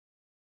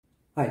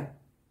Hi,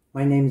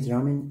 my name is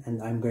Ramin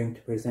and I'm going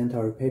to present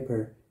our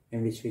paper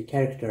in which we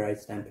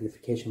characterize the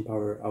amplification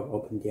power of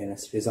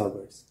OpenDNS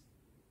resolvers.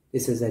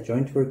 This is a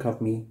joint work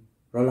of me,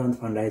 Roland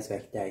van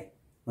Rijswijk-Dij,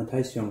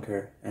 Matthijs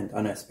Jonker and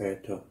Anna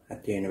Esperto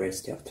at the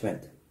University of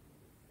Twente.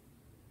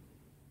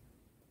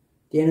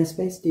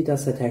 DNS-based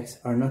DDoS attacks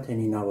are not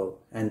any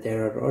novel, and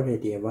there are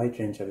already a wide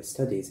range of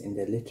studies in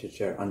the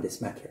literature on this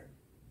matter.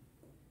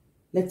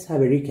 Let's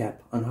have a recap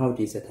on how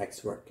these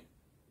attacks work.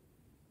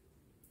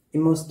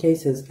 In most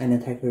cases, an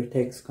attacker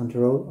takes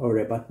control over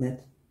a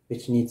botnet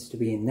which needs to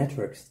be in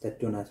networks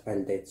that do not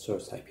validate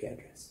source IP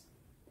address.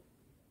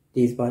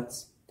 These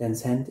bots then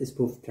send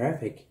spoofed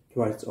traffic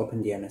towards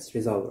OpenDNS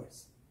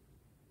resolvers.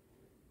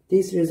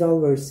 These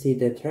resolvers see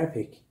the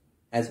traffic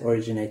as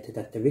originated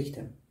at the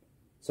victim,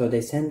 so they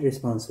send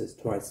responses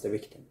towards the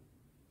victim.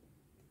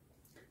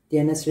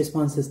 DNS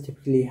responses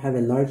typically have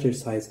a larger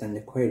size than the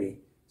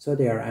query, so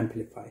they are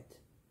amplified.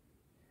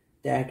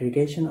 The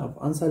aggregation of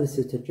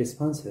unsolicited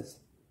responses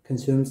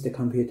consumes the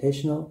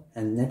computational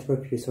and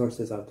network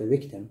resources of the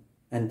victim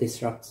and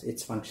disrupts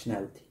its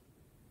functionality.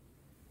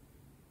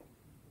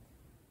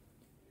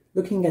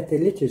 Looking at the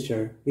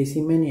literature, we see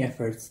many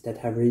efforts that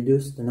have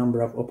reduced the number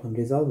of open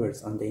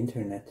resolvers on the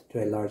internet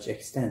to a large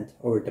extent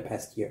over the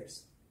past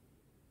years.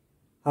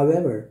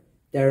 However,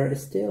 there are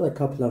still a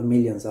couple of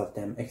millions of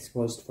them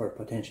exposed for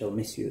potential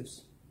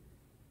misuse.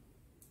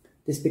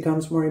 This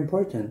becomes more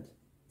important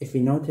if we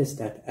notice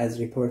that, as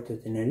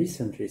reported in a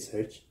recent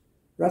research,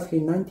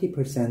 roughly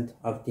 90%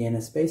 of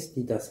DNS-based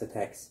DDoS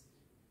attacks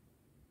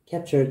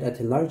captured at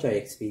a large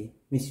IXP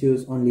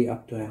misuse only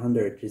up to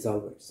 100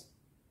 resolvers.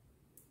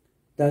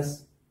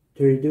 Thus,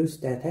 to reduce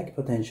the attack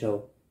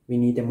potential, we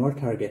need a more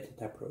targeted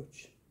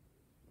approach.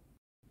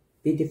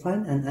 We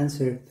define and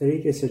answer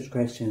 3 research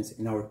questions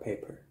in our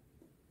paper.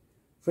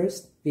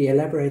 First, we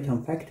elaborate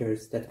on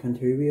factors that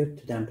contribute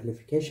to the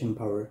amplification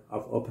power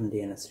of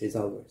OpenDNS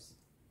resolvers.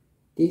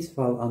 These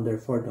fall under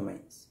 4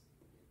 domains: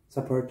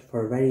 support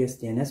for various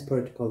DNS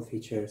protocol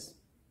features,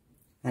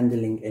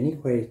 handling any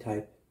query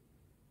type,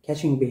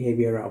 caching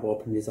behavior of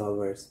open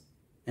resolvers,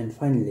 and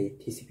finally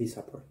TCP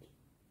support.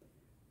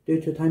 Due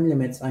to time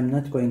limits, I'm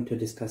not going to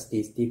discuss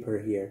these deeper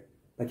here,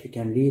 but you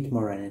can read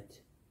more on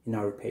it in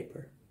our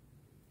paper.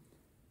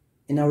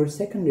 In our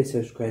second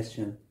research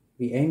question,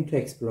 we aim to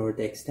explore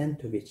the extent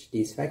to which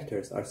these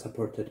factors are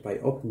supported by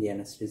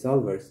OpenDNS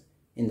resolvers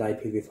in the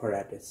IPv4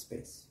 address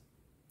space.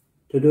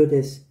 To do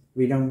this,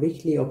 we run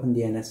weekly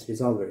OpenDNS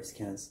resolver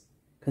scans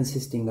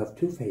consisting of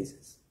 2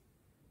 phases.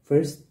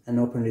 First, an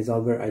open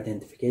resolver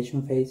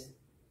identification phase,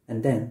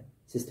 and then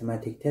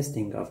systematic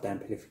testing of the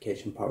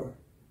amplification power.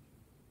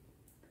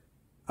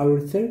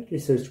 Our third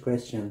research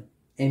question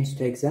aims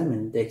to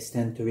examine the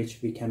extent to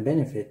which we can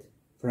benefit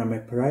from a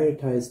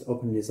prioritized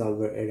open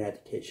resolver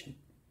eradication,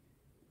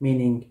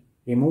 meaning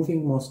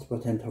removing most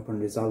potent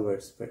open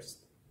resolvers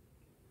first.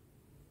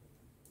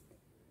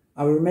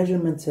 Our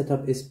measurement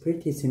setup is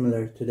pretty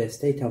similar to the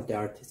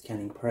state-of-the-art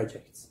scanning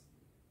projects,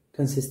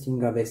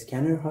 consisting of a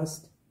scanner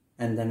host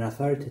and an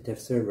authoritative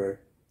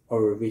server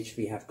over which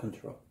we have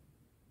control.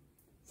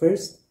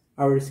 First,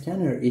 our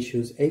scanner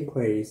issues A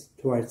queries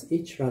towards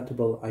each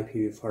routable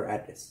IPv4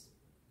 address.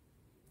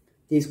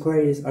 These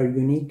queries are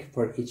unique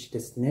for each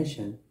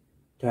destination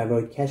to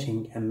avoid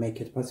caching and make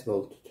it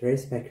possible to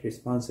trace back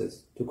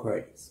responses to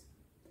queries.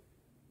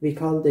 We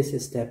call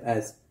this step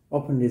as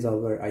Open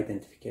Resolver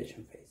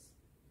Identification phase.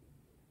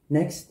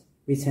 Next,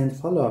 we send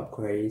follow-up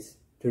queries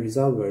to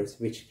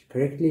resolvers which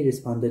correctly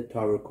responded to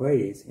our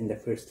queries in the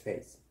first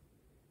phase.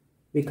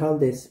 We call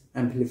this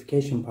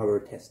amplification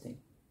power testing.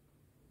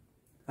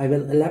 I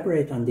will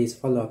elaborate on these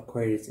follow-up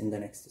queries in the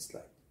next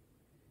slide.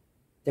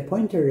 The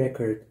pointer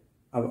record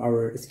of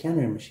our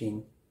scanner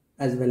machine,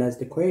 as well as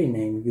the query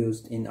name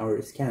used in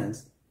our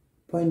scans,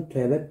 point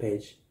to a web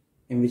page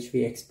in which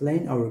we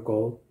explain our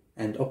goal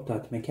and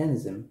opt-out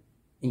mechanism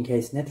in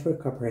case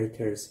network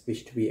operators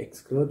wish to be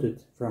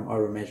excluded from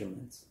our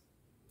measurements.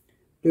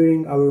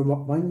 During our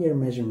 1-year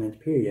measurement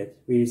period,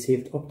 we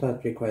received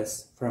opt-out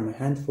requests from a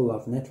handful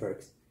of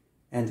networks,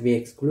 and we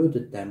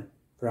excluded them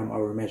from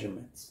our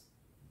measurements.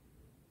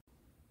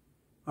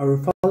 Our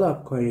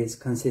follow-up queries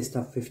consist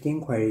of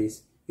 15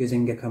 queries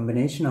using a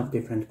combination of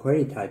different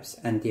query types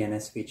and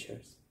DNS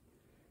features.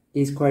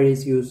 These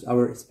queries use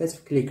our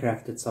specifically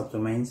crafted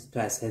subdomains to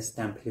assess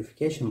the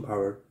amplification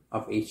power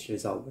of each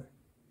resolver.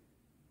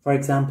 For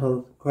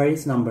example,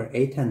 queries number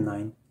 8 and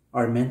 9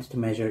 are meant to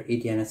measure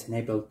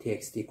eDNS-enabled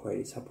TXT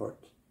query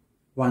support,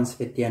 once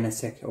with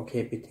DNSSEC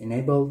OK bit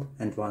enabled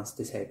and once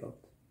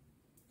disabled.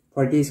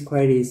 For these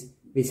queries,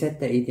 we set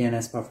the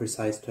eDNS buffer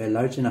size to a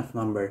large enough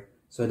number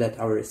so that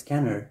our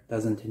scanner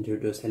doesn't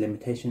introduce a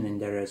limitation in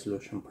the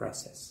resolution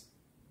process.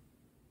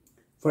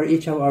 For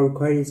each of our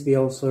queries, we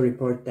also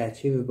report the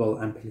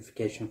achievable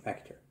amplification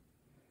factor.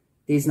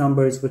 These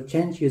numbers would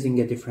change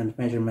using a different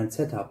measurement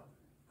setup.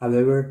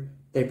 However,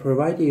 they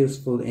provide a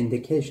useful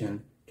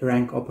indication to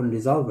rank open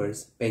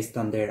resolvers based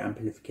on their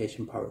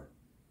amplification power.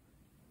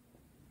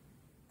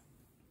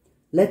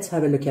 Let's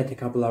have a look at a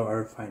couple of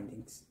our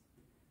findings.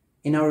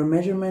 In our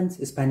measurements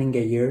spanning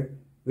a year,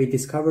 we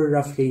discovered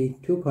roughly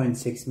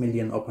 2.6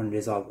 million open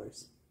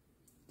resolvers.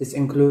 This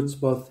includes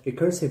both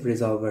recursive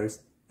resolvers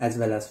as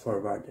well as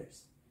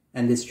forwarders,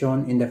 and is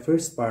shown in the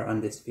first bar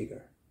on this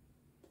figure.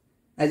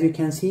 As you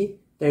can see,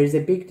 there is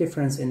a big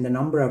difference in the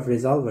number of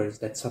resolvers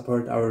that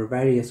support our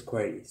various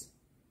queries.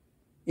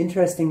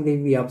 Interestingly,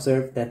 we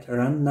observed that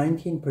around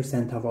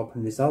 19% of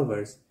open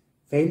resolvers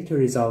fail to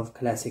resolve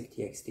classic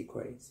TXT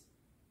queries.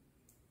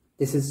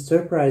 This is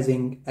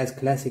surprising, as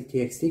classic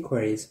TXT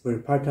queries were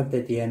part of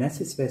the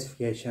DNS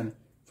specification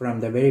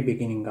from the very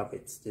beginning of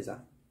its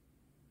design.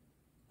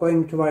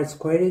 Going towards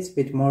queries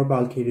with more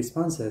bulky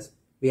responses,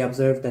 we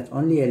observed that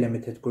only a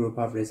limited group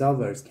of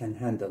resolvers can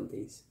handle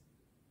these.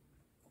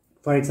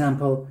 For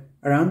example,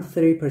 around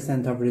 3%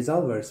 of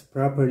resolvers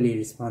properly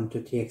respond to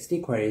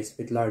TXT queries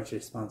with large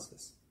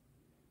responses.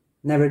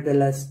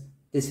 Nevertheless,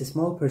 this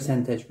small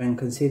percentage, when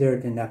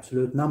considered in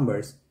absolute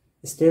numbers,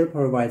 still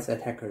provides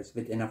attackers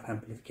with enough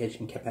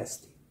amplification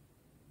capacity.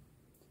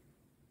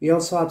 We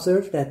also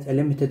observed that a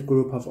limited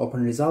group of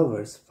open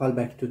resolvers fall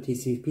back to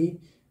TCP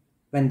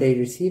when they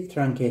receive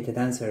truncated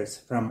answers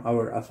from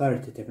our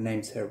authoritative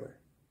name server.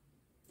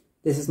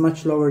 This is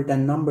much lower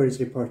than numbers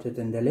reported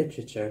in the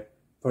literature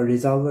for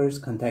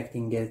resolvers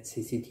contacting a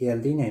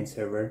ccTLD name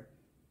server,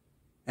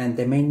 and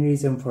the main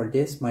reason for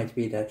this might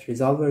be that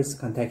resolvers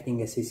contacting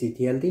a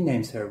ccTLD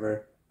name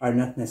server are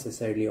not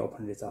necessarily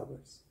open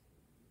resolvers.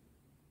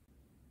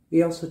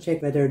 We also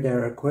check whether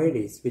there are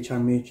queries which are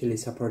mutually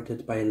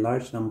supported by a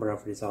large number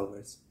of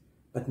resolvers,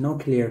 but no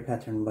clear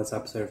pattern was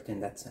observed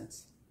in that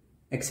sense,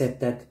 except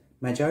that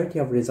majority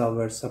of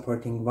resolvers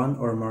supporting one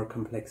or more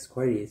complex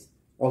queries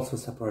also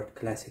support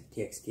classic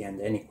TXT and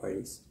any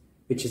queries,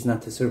 which is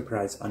not a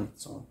surprise on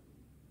its own.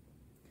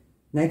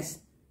 Next,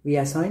 we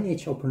assign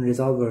each open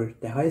resolver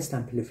the highest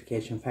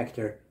amplification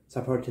factor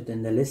supported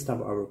in the list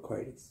of our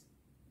queries.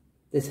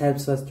 This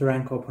helps us to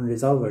rank open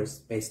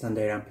resolvers based on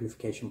their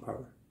amplification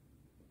power.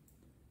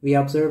 We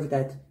observe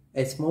that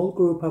a small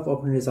group of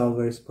open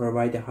resolvers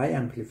provide a high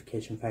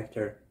amplification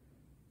factor,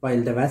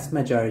 while the vast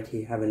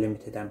majority have a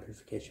limited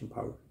amplification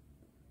power.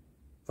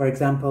 For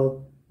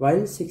example,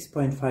 while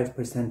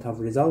 6.5% of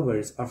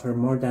resolvers offer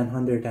more than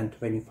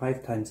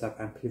 125 times of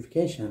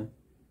amplification,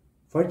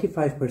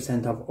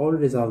 45% of all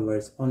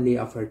resolvers only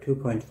offer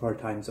 2.4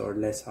 times or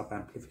less of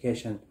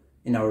amplification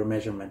in our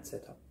measurement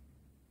setup.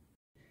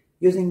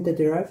 Using the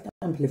derived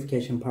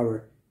amplification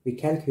power, we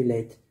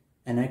calculate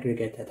an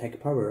aggregate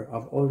attack power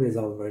of all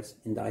resolvers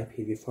in the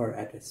IPv4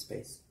 address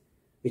space,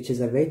 which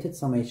is a weighted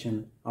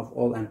summation of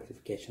all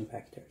amplification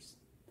factors.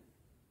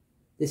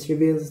 This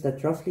reveals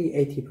that roughly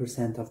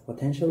 80% of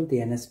potential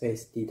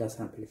DNS-based DDoS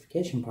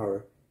amplification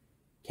power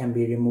can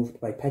be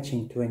removed by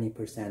patching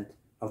 20%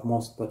 of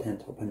most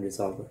potent open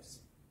resolvers.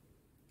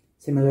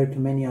 Similar to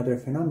many other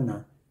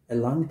phenomena, a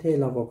long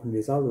tail of open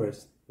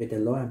resolvers with a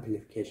low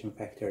amplification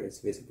factor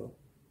is visible.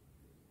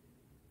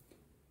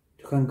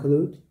 To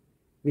conclude,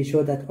 we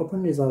show that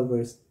open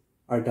resolvers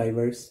are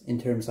diverse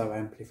in terms of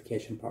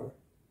amplification power.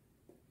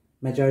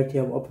 Majority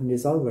of open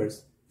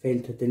resolvers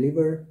fail to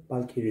deliver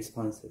bulky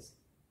responses.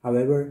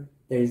 However,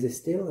 there is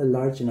still a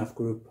large enough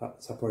group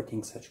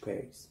supporting such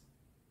queries.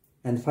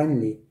 And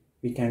finally,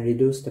 we can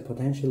reduce the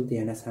potential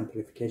DNS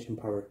amplification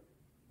power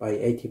by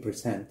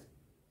 80%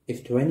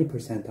 if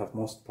 20% of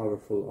most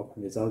powerful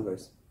open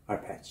resolvers are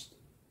patched.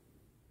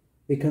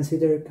 We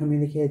consider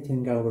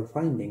communicating our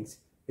findings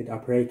with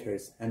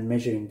operators and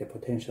measuring the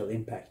potential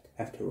impact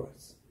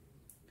afterwards.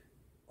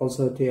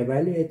 Also, to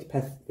evaluate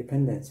path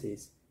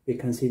dependencies, we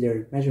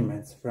consider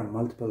measurements from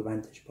multiple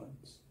vantage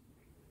points.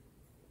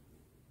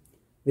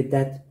 With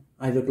that,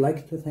 I would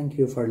like to thank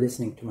you for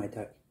listening to my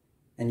talk,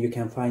 and you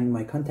can find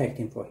my contact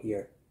info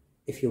here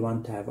if you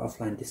want to have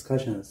offline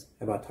discussions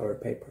about our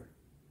paper.